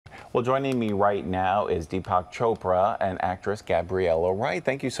Well, joining me right now is Deepak Chopra and actress Gabriella Wright.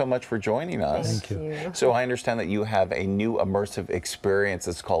 Thank you so much for joining us. Thank you. So I understand that you have a new immersive experience.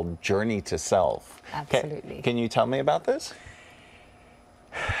 It's called Journey to Self. Absolutely. Can you tell me about this?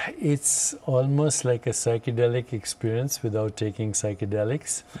 It's almost like a psychedelic experience without taking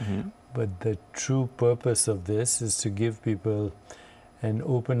psychedelics. But the true purpose of this is to give people an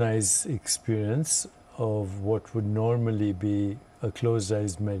open eyes experience of what would normally be a closed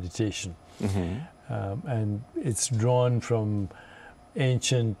eyes meditation. And it's drawn from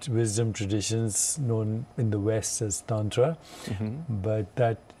ancient wisdom traditions known in the West as Tantra, but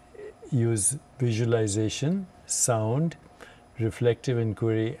that use visualization, sound, reflective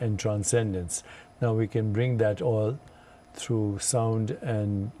inquiry, and transcendence. Now we can bring that all through sound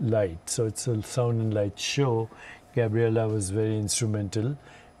and light. So it's a sound and light show. Gabriella was very instrumental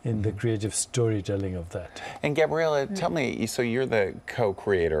in the creative storytelling of that. And Gabriella, tell me, so you're the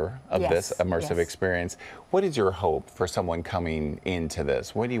co-creator of this immersive experience. What is your hope for someone coming into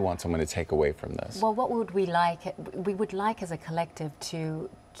this? What do you want someone to take away from this? Well, what would we like? We would like as a collective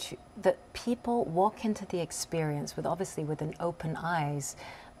that people walk into the experience with obviously with an open eyes,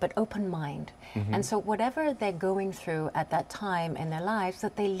 but open mind. And so whatever they're going through at that time in their lives,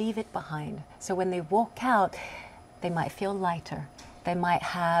 that they leave it behind. So when they walk out, they might feel lighter. They might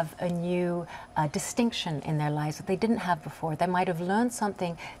have a new distinction in their lives that they didn't have before. They might have learned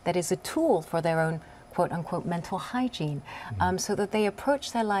something that is a tool for their own quote-unquote mental hygiene, so that they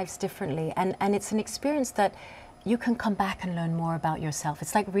approach their lives differently. And it's an experience that you can come back and learn more about yourself.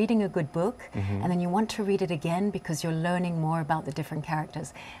 It's like reading a good book, and then you want to read it again because you're learning more about the different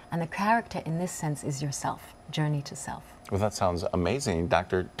characters. And the character in this sense is yourself, journey to self. Well, that sounds amazing.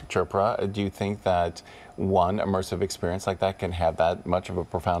 Dr. Chopra, do you think that one immersive experience like that can have that much of a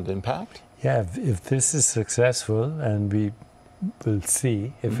profound impact? Yeah, if this is successful, and we will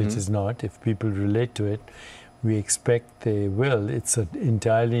see if it is not, if people relate to it, we expect they will. It's an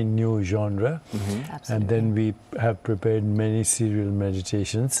entirely new genre. And then we have prepared many serial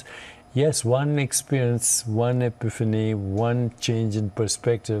meditations. Yes, one experience, one epiphany, one change in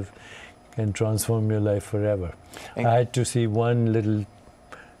perspective can transform your life forever. I had to see one little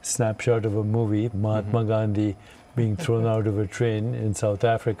snapshot of a movie, Mahatma Gandhi being thrown out of a train in South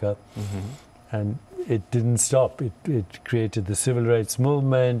Africa. And it didn't stop. It created the civil rights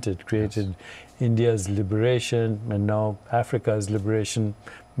movement, it created India's liberation, and now Africa's liberation,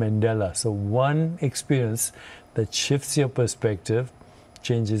 Mandela. So one experience that shifts your perspective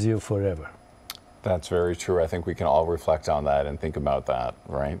changes you forever. That's very true. I think we can all reflect on that and think about that,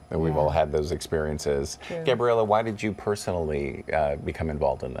 right? And we've all had those experiences. True. Gabriella, why did you personally become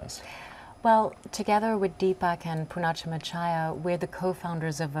involved in this? Well, together with Deepak and Punachamachaya, we're the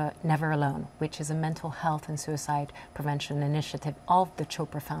co-founders of Never Alone, which is a mental health and suicide prevention initiative of the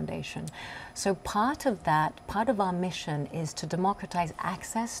Chopra Foundation. So part of our mission is to democratize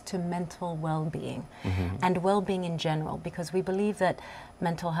access to mental well-being and well-being in general, because we believe that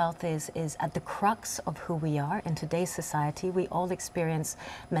mental health is at the crux of who we are in today's society. We all experience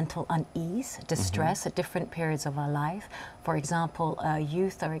mental unease, distress at different periods of our life. For example,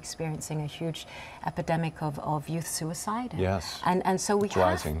 youth are experiencing a huge epidemic of youth suicide. Yes. And so we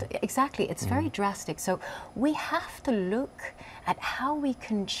have to, exactly, it's very drastic. So we have to look at how we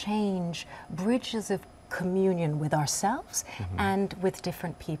can change bridges of communion with ourselves and with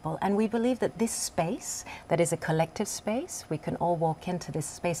different people. And we believe that this space, that is a collective space, we can all walk into this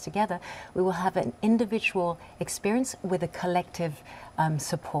space together, we will have an individual experience with a collective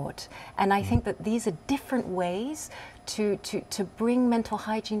support. And I think that these are different ways to bring mental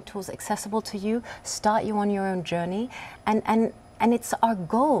hygiene tools accessible to you, start you on your own journey, and it's our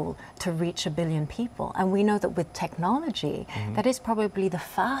goal to reach 1 billion people. And we know that with technology, that is probably the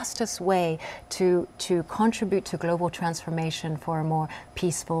fastest way to contribute to global transformation for a more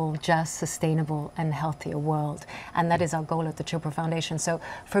peaceful, just, sustainable, and healthier world. And that is our goal at the Chopra Foundation. So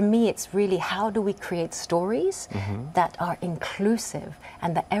for me, it's really how do we create stories that are inclusive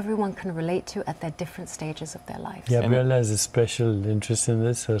and that everyone can relate to at their different stages of their lives. Gabriella has a special interest in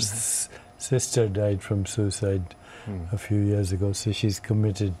this. Her sister died from suicide a few years ago, so she's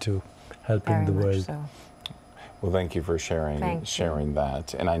committed to helping the world. So. Well, thank you for sharing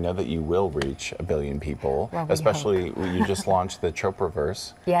that. And I know that you will reach 1 billion people, especially you just launched the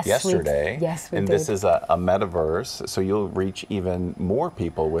Chopraverse yesterday. We and did. This is a metaverse, so you'll reach even more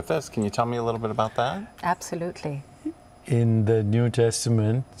people with this. Can you tell me a little bit about that? Absolutely. In the New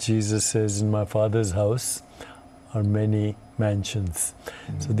Testament, Jesus says, "In my Father's house are many mansions.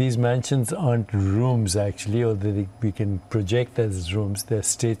 So these mansions aren't rooms actually, or we can project as rooms. They're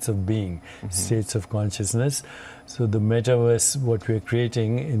states of being, states of consciousness. So the metaverse, what we're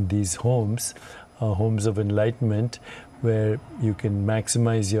creating in these homes, are homes of enlightenment, where you can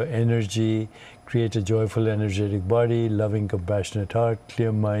maximize your energy, create a joyful, energetic body, loving, compassionate heart,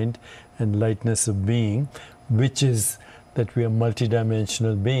 clear mind, and lightness of being, which is that we are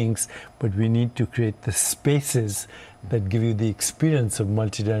multidimensional beings, but we need to create the spaces that give you the experience of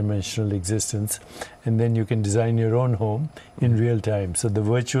multidimensional existence, and then you can design your own home in real time. So the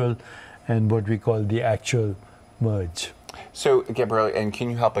virtual and what we call the actual merge. So, Gabriella, and can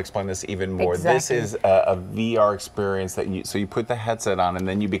you help explain this even more? Exactly. This is a VR experience that you put the headset on, and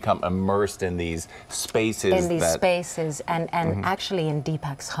then you become immersed in these spaces. And actually in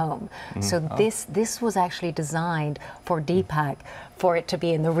Deepak's home. So this was actually designed for Deepak, for it to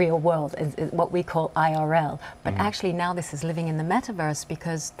be in the real world, what we call IRL. But actually now this is living in the metaverse,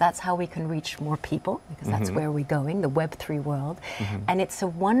 because that's how we can reach more people, because that's where we're going, the Web3 world. And it's a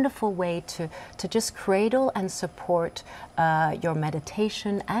wonderful way to just cradle and support your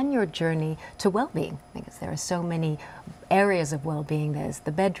meditation and your journey to well-being, because there are so many areas of well-being. There's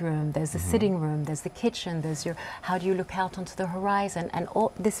the bedroom, there's the sitting room, there's the kitchen, there's your, how do you look out onto the horizon, and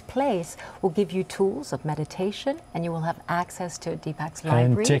all this place will give you tools of meditation, and you will have access to Deepak's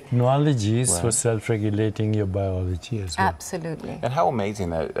library. And technologies for self-regulating your biology as well. Absolutely. And how amazing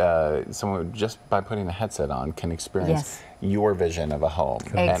that someone, just by putting a headset on, can experience your vision of a home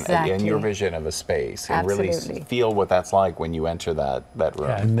and your vision of a space, and really feel what that's like when you enter that room.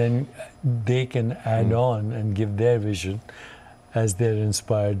 Yeah, and then they can add on and give their vision as they're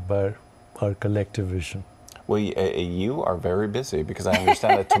inspired by our collective vision. Well, you are very busy, because I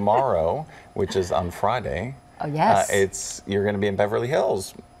understand that tomorrow, which is on Friday, you're going to be in Beverly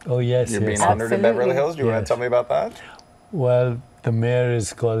Hills. Oh yes, you're being honored in Beverly Hills. Do you want to tell me about that? Well, the mayor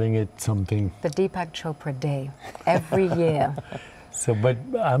is calling it something. The Deepak Chopra Day, every year. So, but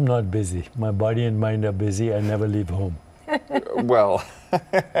I'm not busy. My body and mind are busy. I never leave home. Well,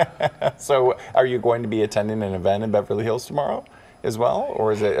 so are you going to be attending an event in Beverly Hills tomorrow as well,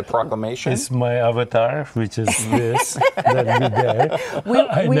 or is it a proclamation? It's my avatar, which is this. That'll be there.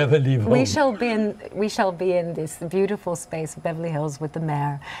 I never leave home. We shall be in this beautiful space of Beverly Hills with the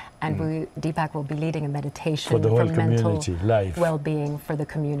mayor, and Deepak will be leading a meditation for the whole mental community, well-being for the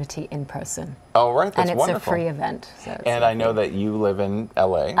community in person. Oh, right, that's wonderful. And it's a free event. So and I know that you live in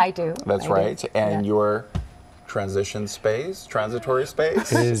LA. I do. That's right. And your transitory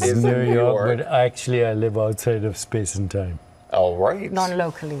space is New York, but actually I live outside of space and time. All right.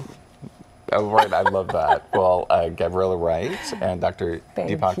 Non-locally. Oh, right. I love that. Well, Gabriella Wright and Dr.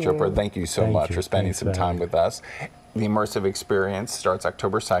 Deepak Chopra, thank you so much for spending some time with us. The immersive experience starts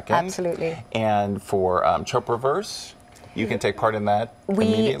October 2nd. Absolutely. And for Chopraverse, you can take part in that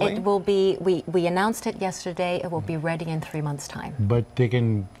immediately? It will be, we announced it yesterday. It will be ready in 3 months' time. But they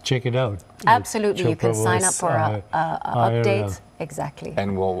can check it out. Absolutely. You can sign up for an update. Exactly.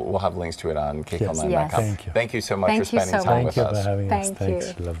 And we'll have links to it on KCOL9.com. Yes. Thank you. Thank you so much for spending time with us. Thank you for having us. Thank you.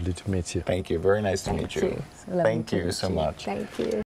 Thanks. Lovely to meet you. Thank you. Very nice to meet you. Thank you so much. Thank you.